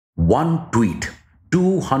One tweet,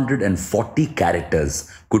 240 characters,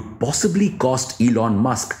 could possibly cost Elon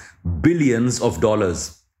Musk billions of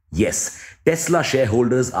dollars. Yes, Tesla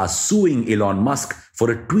shareholders are suing Elon Musk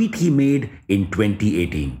for a tweet he made in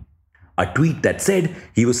 2018. A tweet that said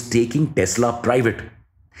he was taking Tesla private.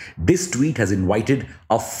 This tweet has invited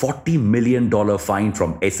a $40 million fine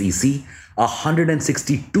from SEC, a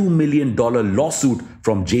 $162 million lawsuit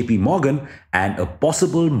from JP Morgan, and a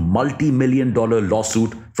possible multi-million dollar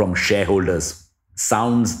lawsuit from shareholders.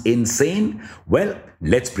 Sounds insane? Well,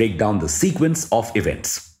 let's break down the sequence of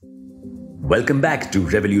events. Welcome back to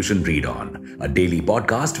Revolution Read On, a daily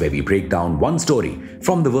podcast where we break down one story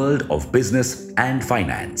from the world of business and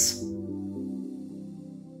finance.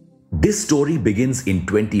 This story begins in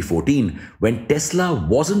 2014 when Tesla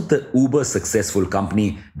wasn't the uber successful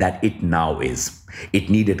company that it now is. It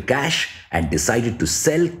needed cash and decided to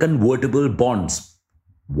sell convertible bonds.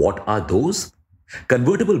 What are those?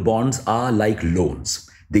 Convertible bonds are like loans.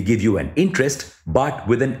 They give you an interest but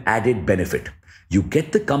with an added benefit. You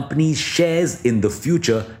get the company's shares in the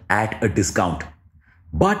future at a discount.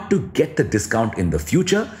 But to get the discount in the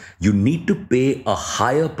future, you need to pay a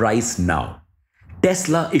higher price now.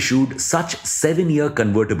 Tesla issued such 7-year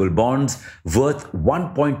convertible bonds worth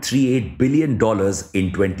 $1.38 billion in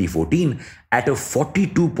 2014 at a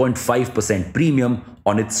 42.5% premium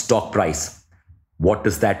on its stock price. What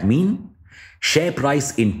does that mean? Share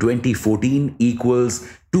price in 2014 equals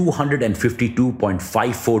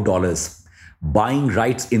 $252.54. Buying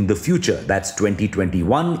rights in the future, that's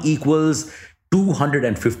 2021, equals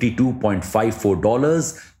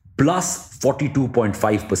 $252.54 plus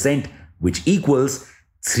 42.5%, which equals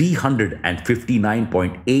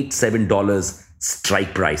 $359.87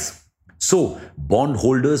 strike price. So,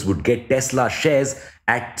 bondholders would get Tesla shares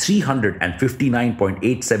at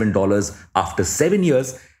 $359.87 after 7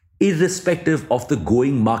 years, irrespective of the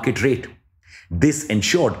going market rate. This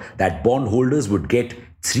ensured that bondholders would get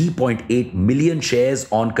 3.8 million shares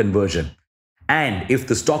on conversion. And if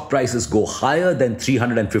the stock prices go higher than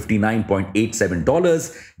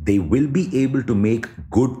 $359.87, they will be able to make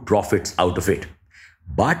good profits out of it.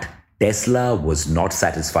 But Tesla was not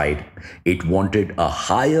satisfied. It wanted a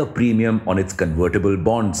higher premium on its convertible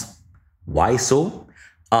bonds. Why so?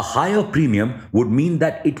 A higher premium would mean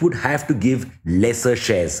that it would have to give lesser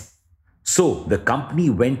shares. So the company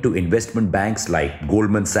went to investment banks like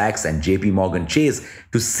Goldman Sachs and JP Morgan Chase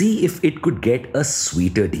to see if it could get a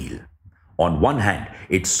sweeter deal. On one hand,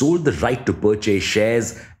 it sold the right to purchase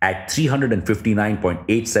shares at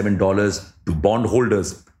 $359.87 to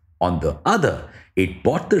bondholders. On the other, it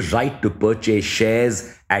bought the right to purchase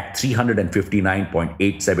shares at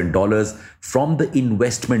 $359.87 from the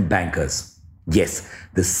investment bankers. Yes,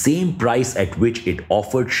 the same price at which it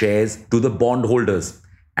offered shares to the bondholders.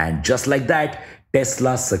 And just like that,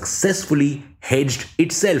 Tesla successfully hedged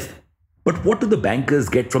itself. But what do the bankers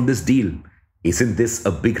get from this deal? Isn't this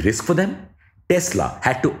a big risk for them? Tesla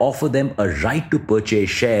had to offer them a right to purchase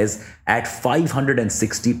shares at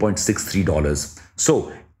 $560.63.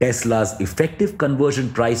 So Tesla's effective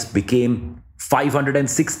conversion price became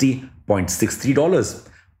 $560.63,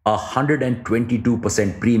 a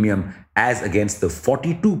 122% premium as against the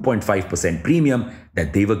 42.5% premium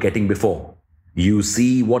that they were getting before. You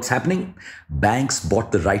see what's happening? Banks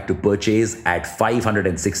bought the right to purchase at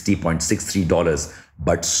 $560.63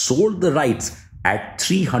 but sold the rights at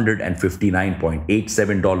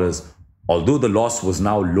 $359.87. Although the loss was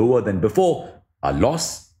now lower than before, a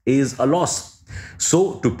loss is a loss.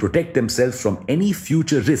 So, to protect themselves from any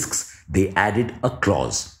future risks, they added a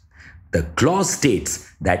clause. The clause states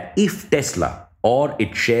that if Tesla or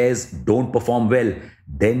its shares don't perform well,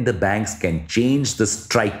 then the banks can change the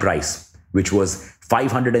strike price, which was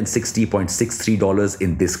 $560.63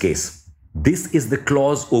 in this case. This is the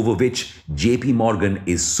clause over which JP Morgan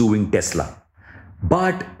is suing Tesla.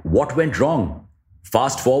 But what went wrong?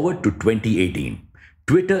 Fast forward to 2018.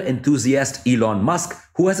 Twitter enthusiast Elon Musk,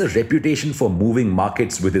 who has a reputation for moving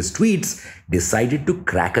markets with his tweets, decided to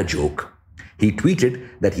crack a joke. He tweeted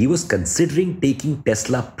that he was considering taking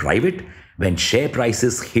Tesla private when share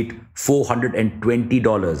prices hit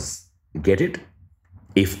 $420. Get it?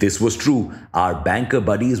 If this was true, our banker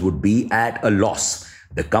buddies would be at a loss.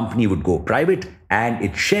 The company would go private and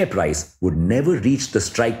its share price would never reach the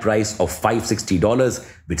strike price of $560,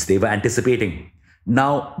 which they were anticipating.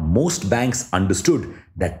 Now, most banks understood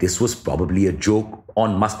that this was probably a joke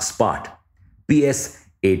on Musk's part. P.S.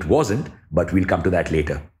 It wasn't, but we'll come to that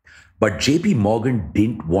later. But JP Morgan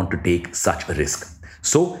didn't want to take such a risk.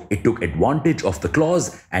 So it took advantage of the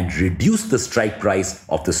clause and reduced the strike price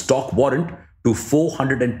of the stock warrant to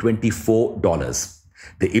 $424.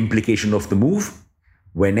 The implication of the move?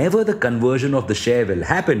 Whenever the conversion of the share will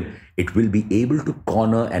happen, it will be able to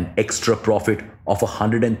corner an extra profit of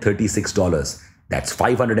 $136. That's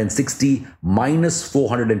 560 minus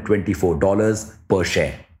 $424 per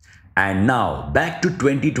share. And now back to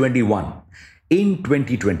 2021. In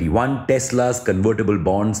 2021, Tesla's convertible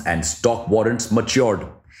bonds and stock warrants matured.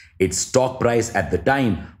 Its stock price at the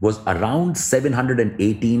time was around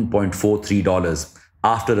 $718.43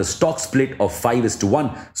 after a stock split of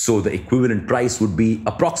 5:1, so the equivalent price would be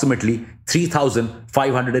approximately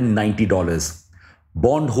 $3,590.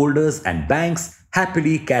 Bondholders and banks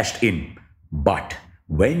happily cashed in. But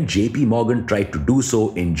when JP Morgan tried to do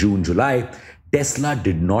so in June-July, Tesla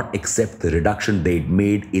did not accept the reduction they'd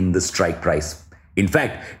made in the strike price. In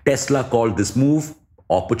fact, Tesla called this move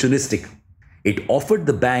opportunistic. It offered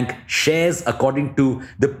the bank shares according to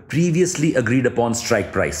the previously agreed upon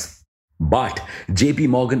strike price. But JP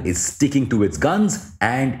Morgan is sticking to its guns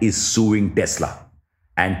and is suing Tesla.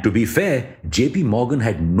 And to be fair, JP Morgan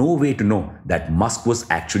had no way to know that Musk was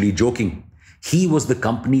actually joking. He was the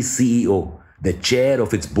company's CEO, the chair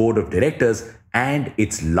of its board of directors, and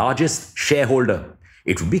its largest shareholder.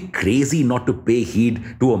 It would be crazy not to pay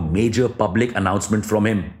heed to a major public announcement from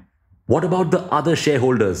him. What about the other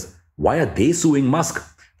shareholders? Why are they suing Musk?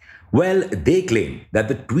 Well, they claim that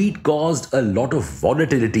the tweet caused a lot of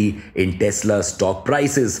volatility in Tesla's stock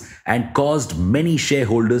prices and caused many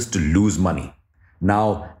shareholders to lose money.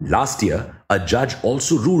 Now, last year, a judge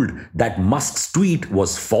also ruled that Musk's tweet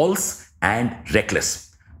was false and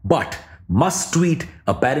reckless. But Musk's tweet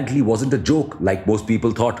apparently wasn't a joke like most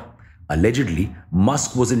people thought. Allegedly,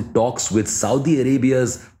 Musk was in talks with Saudi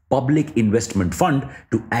Arabia's Public Investment Fund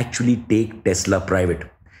to actually take Tesla private.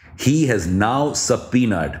 He has now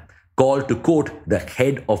subpoenaed, called to court the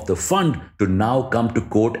head of the fund to now come to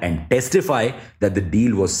court and testify that the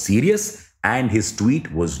deal was serious and his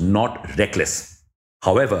tweet was not reckless.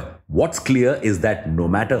 However, what's clear is that no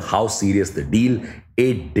matter how serious the deal,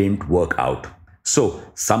 it didn't work out. So,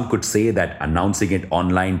 some could say that announcing it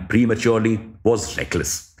online prematurely was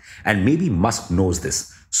reckless. And maybe Musk knows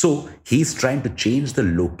this. So, he's trying to change the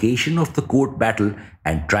location of the court battle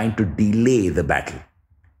and trying to delay the battle.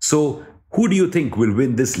 So, who do you think will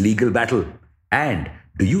win this legal battle? And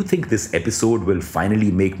do you think this episode will finally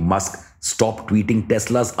make Musk stop tweeting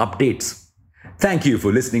Tesla's updates? Thank you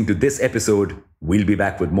for listening to this episode. We'll be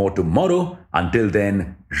back with more tomorrow. Until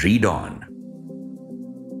then, read on.